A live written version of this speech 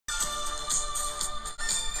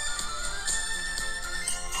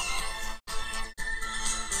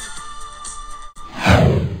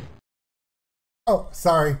Oh,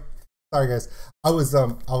 sorry guys. I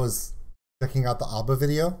was checking out the Abba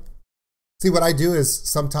video. See, what I do is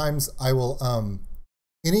sometimes I will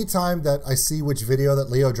anytime that I see which video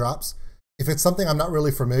that Leo drops, if it's something I'm not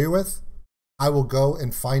really familiar with, I will go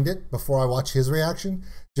and find it before I watch his reaction,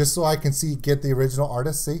 just so I can get the original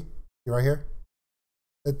artist. See right here?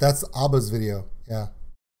 That's Abba's video. Yeah.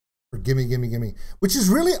 For Gimme, Gimme, Gimme. Which is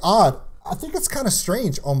really odd. I think it's kind of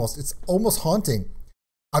strange almost. It's almost haunting.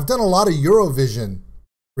 I've done a lot of Eurovision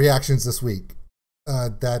reactions this week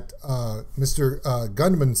that Mr.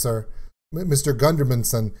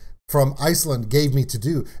 Gundermanson from Iceland gave me to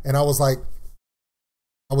do. And I was like,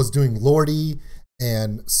 I was doing Lordi,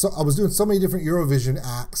 and so I was doing so many different Eurovision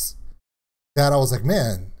acts that I was like,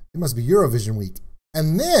 man, it must be Eurovision week.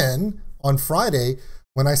 And then on Friday,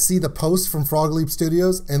 when I see the post from Frog Leap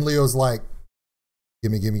Studios and Leo's like,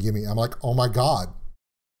 gimme, gimme, gimme, I'm like, oh my God.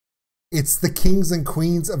 It's the kings and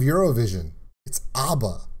queens of Eurovision. It's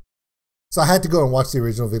Abba. So I had to go and watch the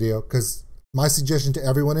original video, because my suggestion to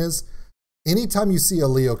everyone is, anytime you see a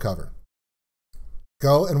Leo cover,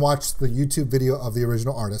 go and watch the YouTube video of the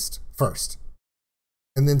original artist first.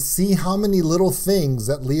 And then see how many little things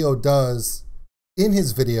that Leo does in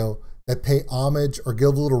his video that pay homage or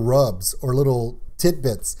give little rubs or little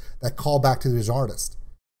tidbits that call back to his artist.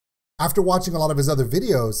 After watching a lot of his other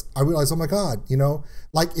videos, I realized, oh my God, you know,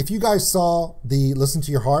 like if you guys saw the Listen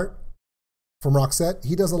to Your Heart from Roxette,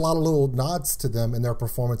 he does a lot of little nods to them in their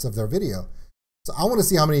performance of their video. So I want to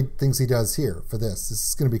see how many things he does here for this. This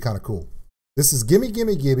is going to be kind of cool. This is Gimme,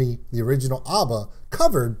 Gimme, Gimme, the original Abba,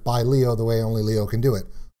 covered by Leo the way only Leo can do it.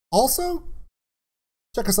 Also,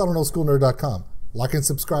 check us out on oldschoolnerd.com. Like and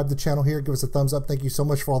subscribe to the channel here. Give us a thumbs up. Thank you so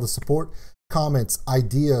much for all the support, comments,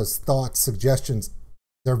 ideas, thoughts, suggestions.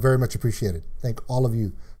 They're very much appreciated. Thank all of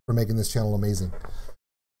you for making this channel amazing.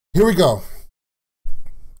 Here we go.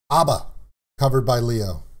 Abba, covered by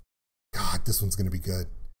Leo. God, this one's going to be good.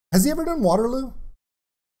 Has he ever done Waterloo?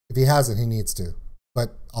 If he hasn't, he needs to.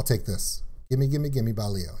 But I'll take this. Gimme, Gimme, Gimme by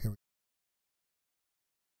Leo. Here we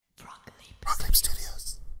go. Frog Leap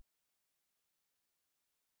Studios.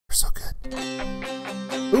 They're so good.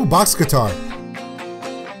 Ooh, box guitar.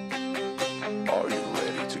 Are you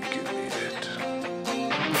ready to give me it?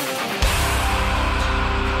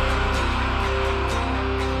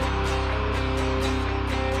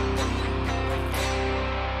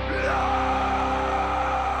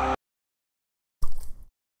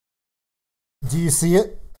 Do you see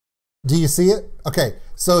it? Do you see it? Okay,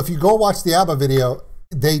 so if you go watch the Abba video,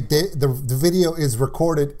 the video is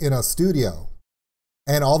recorded in a studio,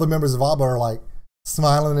 and all the members of Abba are like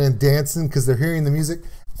smiling and dancing because they're hearing the music.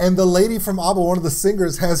 And the lady from Abba, one of the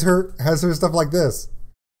singers, has her stuff like this.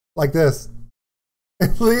 And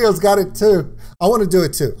Leo's got it too. I want to do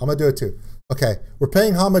it too. I'm gonna do it too. Okay, we're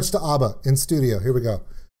paying homage to Abba in studio. Here we go.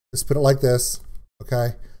 Just put it like this.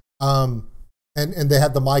 Okay. And they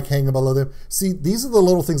had the mic hanging below them. See, these are the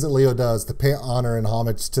little things that Leo does to pay honor and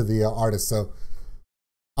homage to the artist. So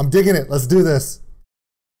I'm digging it. Let's do this.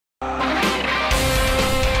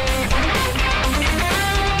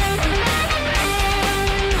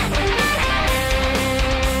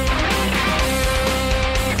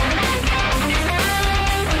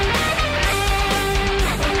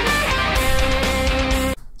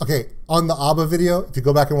 Okay, on the Abba video, if you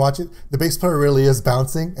go back and watch it, the bass player really is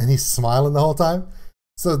bouncing and he's smiling the whole time.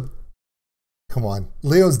 So, come on.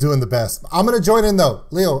 Leo's doing the best. I'm going to join in though.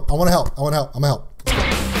 Leo, I want to help. I'm going to help.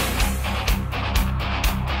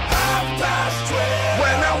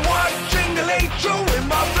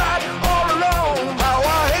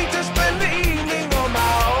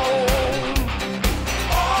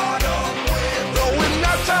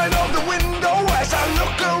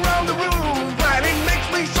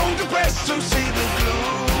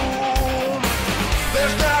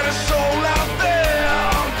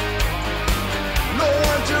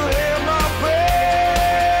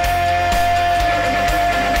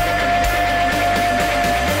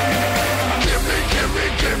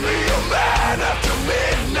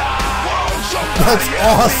 That's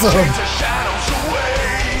awesome.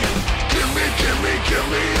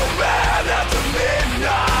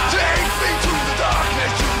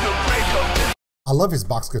 I love his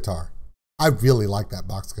box guitar. I really like that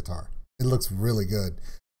box guitar. It looks really good.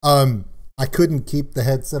 I couldn't keep the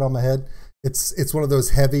headset on my head. It's one of those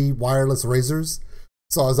heavy wireless razors.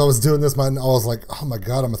 So as I was doing this, I was like, oh my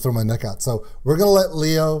God, I'm gonna throw my neck out. So we're gonna let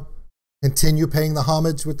Leo continue paying the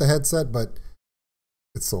homage with the headset, but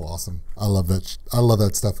it's so awesome. I love that. I love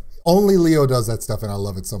that stuff. Only Leo does that stuff, and I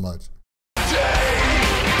love it so much.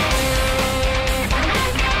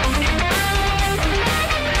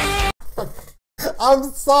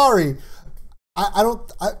 I'm sorry.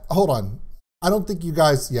 hold on. I don't think you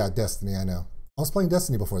guys, yeah, Destiny, I know. I was playing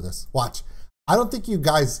Destiny before this. Watch. I don't think you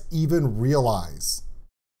guys even realize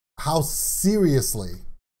how seriously.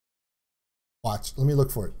 Watch. Let me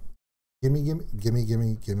look for it. Gimme.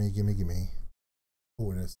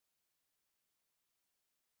 Oh, it is.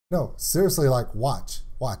 No, seriously, like, watch.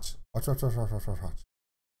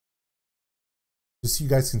 Just so you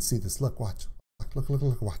guys can see this. Look, watch.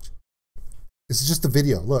 Look, watch. This is just a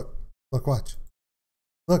video. Look, watch.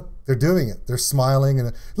 Look, they're doing it. They're smiling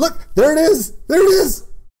and look, there it is.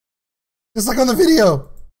 Just like on the video.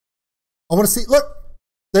 I want to see, look,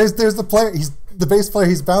 there's the player. He's the bass player.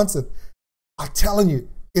 He's bouncing. I'm telling you,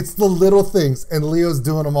 it's the little things and Leo's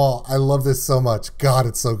doing them all. I love this so much. God,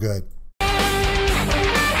 it's so good.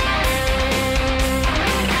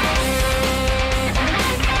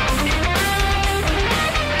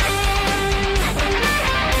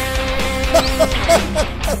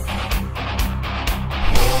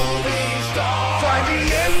 Find the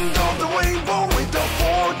end of the rainbow with the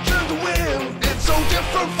fortune to win. It's so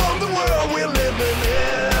different from the world we're living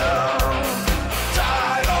in.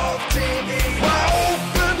 Tired of TV, I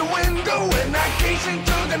open the window and I gaze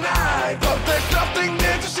into the night, but there's nothing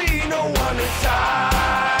there to see, no one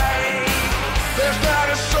inside. There's not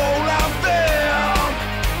a soul out there,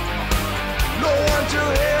 no one to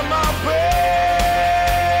hear my prayer.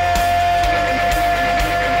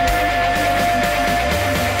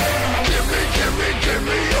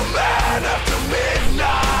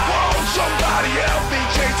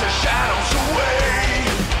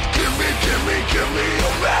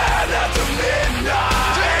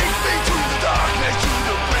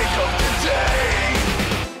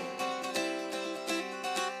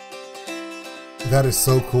 That is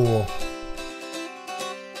so cool.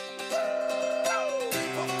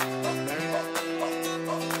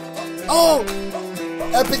 Oh!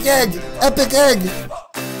 Epic egg! Epic egg!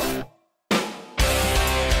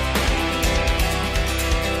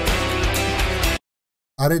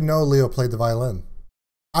 I didn't know Leo played the violin.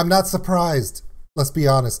 I'm not surprised. Let's be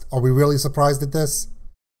honest. Are we really surprised at this?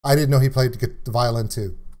 I didn't know he played the violin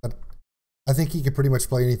too. But I think he could pretty much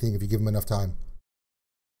play anything if you give him enough time.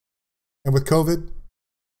 And with COVID,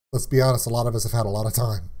 let's be honest, a lot of us have had a lot of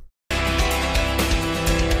time.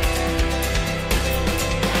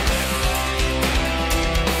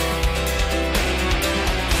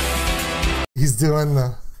 He's doing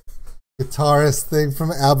the guitarist thing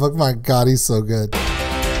from Abba. My God, he's so good.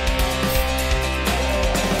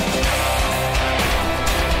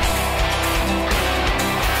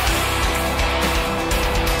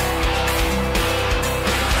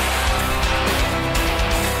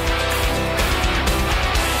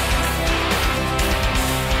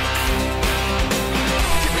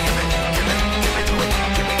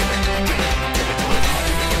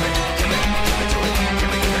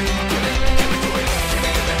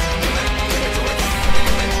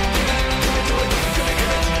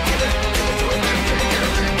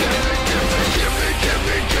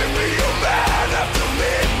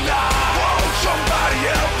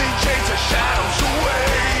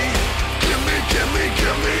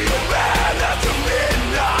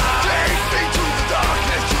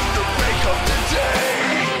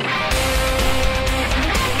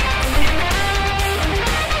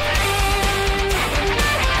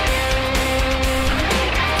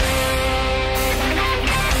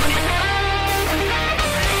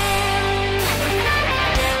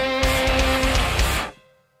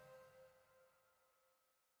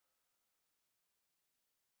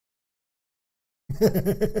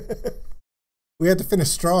 We had to finish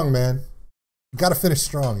strong, man. You gotta finish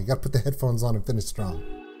strong. You gotta put the headphones on and finish strong.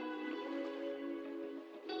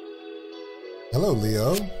 Hello,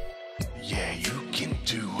 Leo. Yeah, you can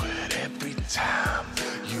do it every time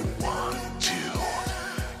you want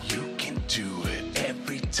to. You can do it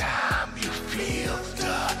every time you feel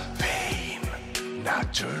the pain. Now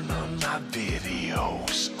turn on my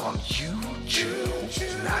videos on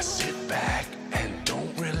YouTube. Now sit back and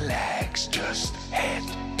don't relax, just head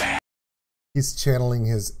back. He's channeling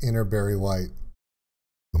his inner Barry White.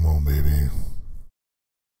 Come on, baby.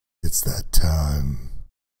 It's that time.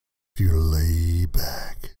 If you lay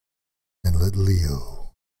back and let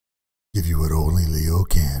Leo give you what only Leo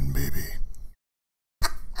can, baby.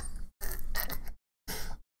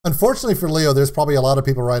 Unfortunately for Leo, there's probably a lot of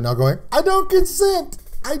people right now going, I don't consent.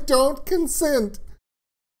 I don't consent.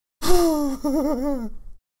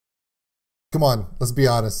 Come on, let's be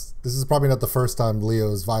honest. This is probably not the first time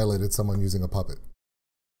Leo's violated someone using a puppet.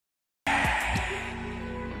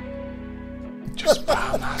 Just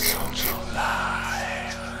found my songs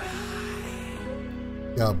alive.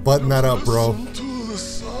 Yeah, button that up, bro.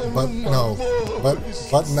 but no, but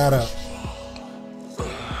button that up.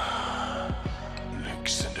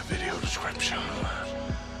 Links in the video description.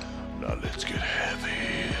 Now let's get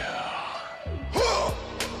heavy.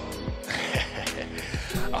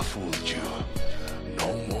 I fooled you.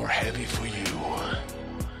 No more heavy for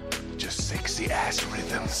you. Just sexy ass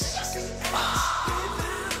rhythms.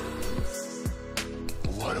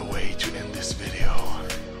 What a way to end this video.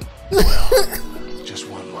 Well, just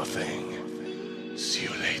one more thing. See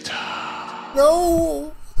you later.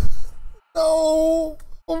 No. No.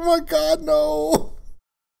 Oh my God, no.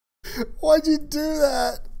 Why'd you do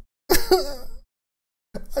that?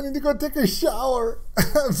 I need to go take a shower.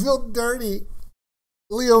 I feel dirty.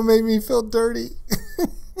 Leo made me feel dirty.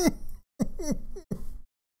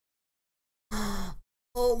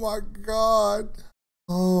 Oh my God.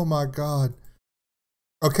 Oh my God.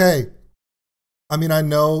 Okay. I mean, I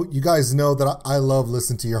know you guys know that I love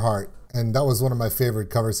Listen to Your Heart, and that was one of my favorite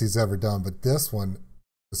covers he's ever done, but this one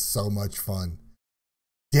was so much fun.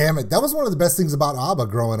 Damn it. That was one of the best things about Abba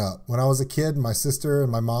growing up. When I was a kid, my sister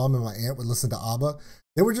and my mom and my aunt would listen to Abba.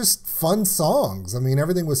 They were just fun songs. I mean,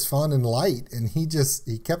 everything was fun and light, and he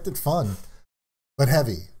kept it fun, but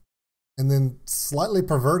heavy, and then slightly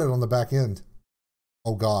perverted on the back end.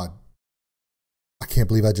 Oh God. I can't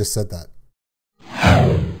believe I just said that.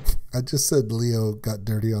 I just said Leo got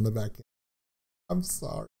dirty on the back end. I'm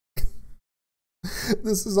sorry.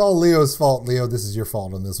 This is all Leo's fault. Leo, this is your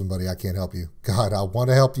fault on this one, buddy. I can't help you. God, I want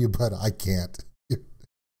to help you, but I can't.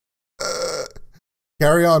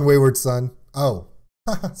 Carry on, wayward son. Oh,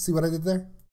 see what I did there?